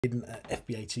Hayden at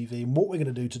FBA TV, and what we're going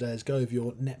to do today is go over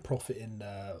your net profit in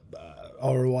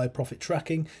ROI profit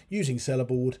tracking using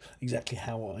Sellerboard, exactly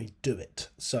how I do it.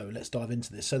 So let's dive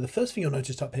into this. So the first thing you'll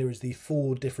notice up here is the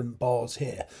 4 different bars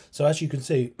here. So as you can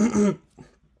see,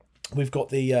 we've got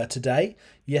the today,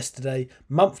 yesterday,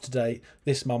 month to date,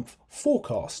 this month,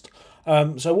 forecast.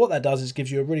 So what that does is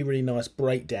gives you a really nice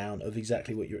breakdown of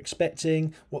exactly what you're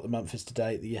expecting, what the month is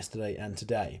today, the yesterday and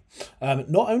today.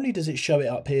 Not only does it show it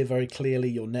up here very clearly,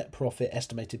 your net profit,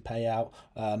 estimated payout,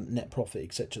 net profit,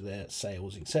 etc. there,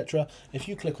 sales, etc. If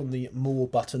you click on the more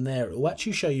button there, it will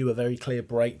actually show you a very clear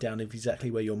breakdown of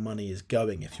exactly where your money is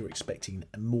going if you're expecting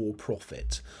more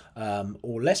profit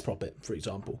or less profit, for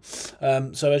example.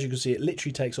 So as you can see, it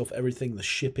literally takes off everything, the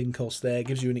shipping cost there,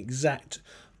 gives you an exact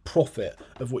profit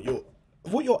of what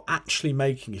you're actually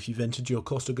making if you've entered your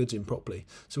cost of goods in properly.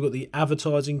 So we've got the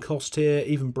advertising cost here,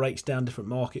 even breaks down different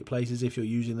marketplaces if you're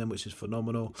using them, which is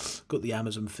phenomenal. Got the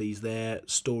Amazon fees there,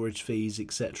 storage fees,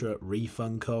 etc.,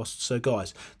 refund costs. So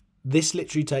guys, this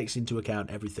literally takes into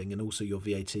account everything, and also your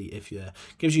VAT if you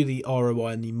gives you the ROI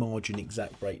and the margin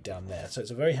exact breakdown there. So it's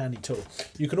a very handy tool.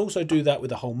 You can also do that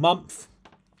with a whole month.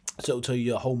 So it'll tell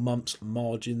you a whole month's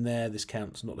margin there. This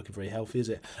count's not looking very healthy, is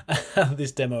it?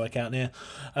 This demo account here.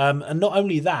 And not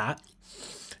only that,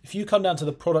 if you come down to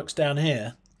the products down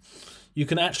here, you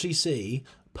can actually see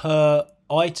per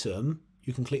item,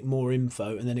 you can click more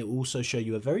info, and then it will also show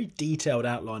you a very detailed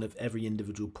outline of every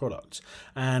individual product.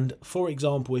 And for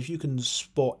example, if you can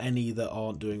spot any that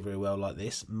aren't doing very well like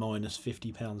this, minus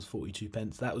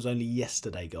 £50.42, that was only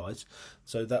yesterday, guys.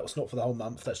 So that was not for the whole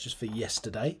month, that's just for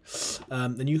yesterday.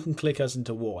 Then you can click as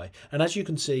into why. And as you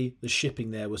can see, the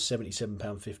shipping there was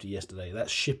 £77.50 yesterday.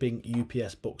 That's shipping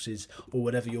UPS boxes or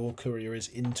whatever your courier is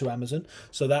into Amazon.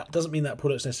 So that doesn't mean that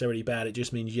product's necessarily bad, it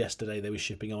just means yesterday they were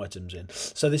shipping items in.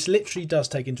 So this literally does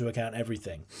take into account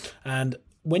everything. And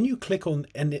when you click on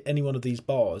any one of these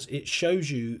bars, it shows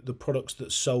you the products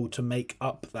that sold to make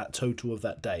up that total of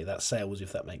that day, that sales,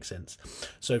 if that makes sense.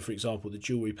 So for example, the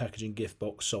jewelry packaging gift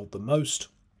box sold the most,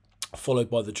 followed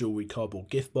by the jewelry cardboard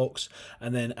gift box,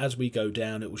 and then as we go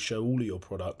down, it will show all of your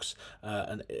products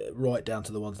and right down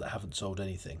to the ones that haven't sold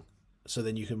anything. So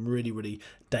then you can really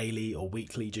daily or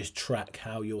weekly just track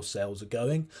how your sales are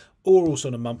going, or also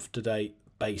on a month to date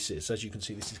basis. As you can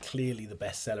see, this is clearly the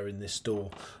best seller in this store,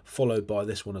 followed by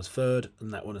this one as third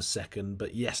and that one as second.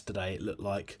 But yesterday it looked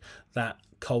like that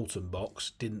Colton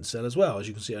box didn't sell as well. As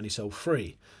you can see, it only sold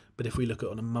 3. But if we look at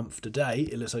on a month to date,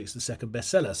 it looks like it's the second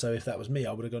best seller. So if that was me,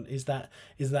 I would have gone, is that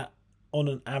on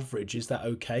an average, is that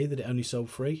okay that it only sold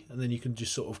 3? And then you can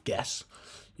just sort of guess.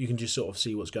 You can just sort of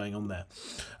see what's going on there.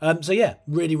 So yeah,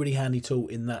 really handy tool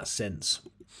in that sense.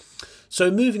 So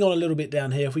moving on a little bit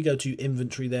down here, if we go to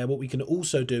inventory there, what we can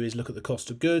also do is look at the cost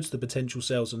of goods, the potential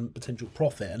sales and potential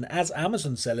profit. And as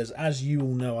Amazon sellers, as you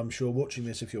all know, I'm sure watching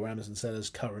this, if you're Amazon sellers,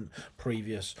 current,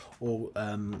 previous or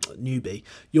newbie,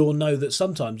 you'll know that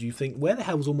sometimes you think, where the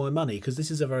hell's all my money? Because this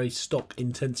is a very stock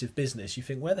intensive business. You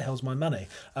think, where the hell's my money?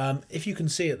 If you can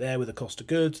see it there with the cost of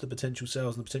goods, the potential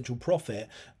sales and the potential profit,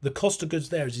 the cost of goods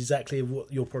there is exactly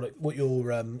what your product, what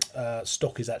your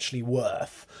stock is actually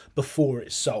worth before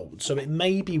it's sold. So it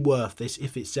may be worth this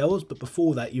if it sells, but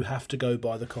before that you have to go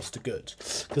by the cost of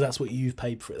goods, because that's what you've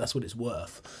paid for it, that's what it's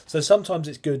worth. So sometimes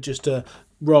it's good just to,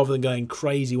 rather than going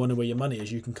crazy wondering where your money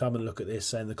is, you can come and look at this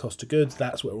saying the cost of goods,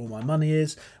 that's where all my money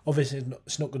is. Obviously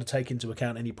it's not going to take into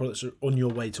account any products on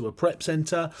your way to a prep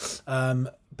center,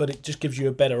 but it just gives you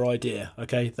a better idea,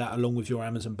 okay, that along with your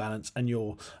Amazon balance and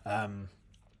your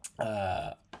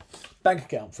bank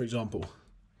account, for example.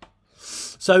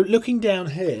 So looking down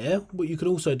here, what you can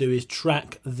also do is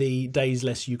track the days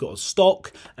less you got of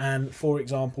stock. And for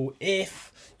example, if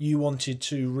you wanted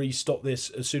to restock this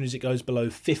as soon as it goes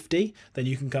below 50, then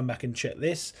you can come back and check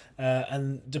this.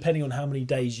 And depending on how many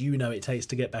days you know it takes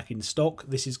to get back in stock,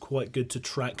 this is quite good to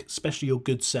track, especially your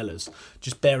good sellers.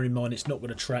 Just bear in mind, it's not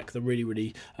going to track the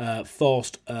really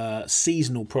fast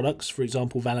seasonal products. For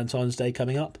example, Valentine's Day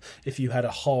coming up. If you had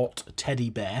a heart teddy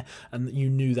bear and you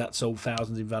knew that sold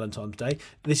thousands in Valentine's Day,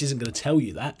 this isn't going to tell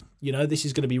you that. You know, this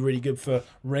is going to be really good for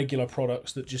regular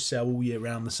products that just sell all year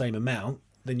round the same amount.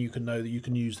 Then you can know that you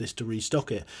can use this to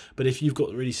restock it. But if you've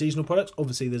got really seasonal products,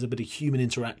 obviously there's a bit of human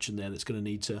interaction there that's going to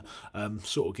need to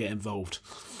sort of get involved.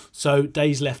 So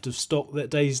days left of stock,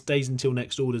 that days until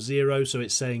next order 0. So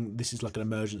it's saying this is like an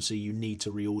emergency, you need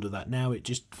to reorder that now. It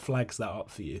just flags that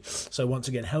up for you. So once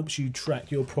again, helps you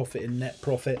track your profit and net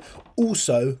profit,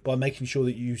 also by making sure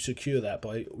that you secure that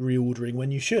by reordering when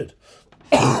you should.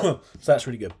 So that's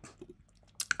really good.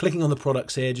 Clicking on the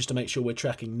products here just to make sure we're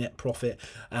tracking net profit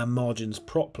and margins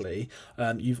properly.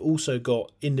 You've also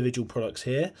got individual products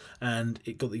here, and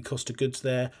it got the cost of goods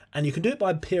there, and you can do it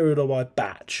by period or by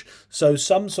batch. So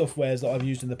some softwares that I've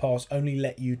used in the past only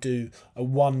let you do a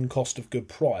one cost of good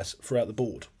price throughout the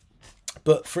board.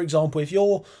 But for example, if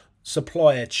your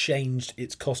supplier changed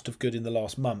its cost of good in the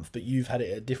last month, but you've had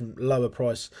it at a different lower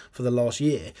price for the last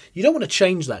year, you don't want to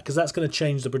change that, because that's going to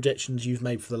change the projections you've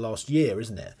made for the last year,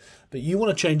 isn't it? But you want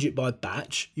to change it by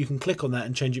batch. You can click on that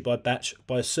and change it by batch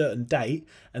by a certain date,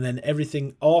 and then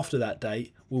everything after that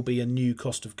date will be a new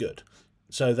cost of good.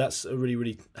 So that's a really,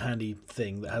 really handy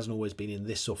thing that hasn't always been in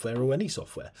this software or any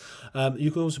software. You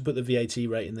can also put the VAT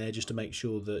rate in there just to make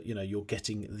sure that you're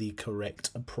getting the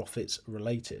correct profits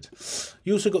related.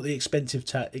 You also got the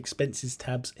expenses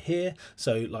tabs here.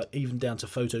 So like even down to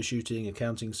photo shooting,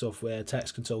 accounting software,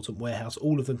 tax consultant, warehouse,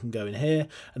 all of them can go in here,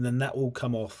 and then that will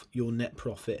come off your net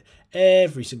profit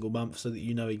every single month so that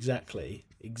you know exactly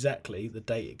the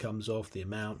date it comes off, the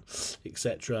amount,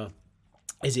 etc.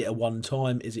 Is it a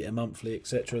one-time? Is it a monthly,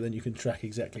 etc.? Then you can track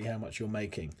exactly how much you're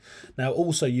making. Now,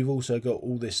 also, you've also got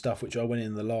all this stuff, which I went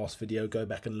in the last video. Go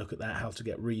back and look at that, how to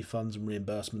get refunds and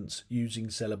reimbursements using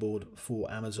Sellerboard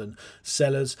for Amazon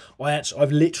sellers.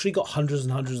 I've literally got hundreds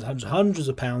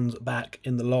of pounds back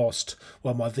in the last,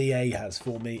 well, my VA has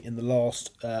for me in the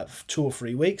last 2 or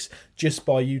 3 weeks, just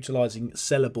by utilising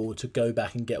Sellerboard to go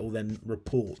back and get all them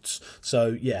reports.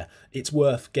 So, yeah, it's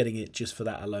worth getting it just for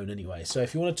that alone anyway. So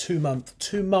if you want a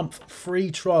 2-month free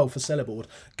trial for Sellerboard,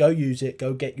 go use it,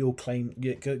 go get your claim,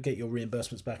 get your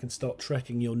reimbursements back, and start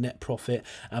tracking your net profit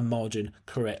and margin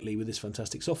correctly with this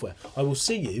fantastic software. I will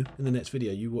see you in the next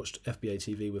video. You watched FBA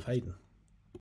TV with Hayden.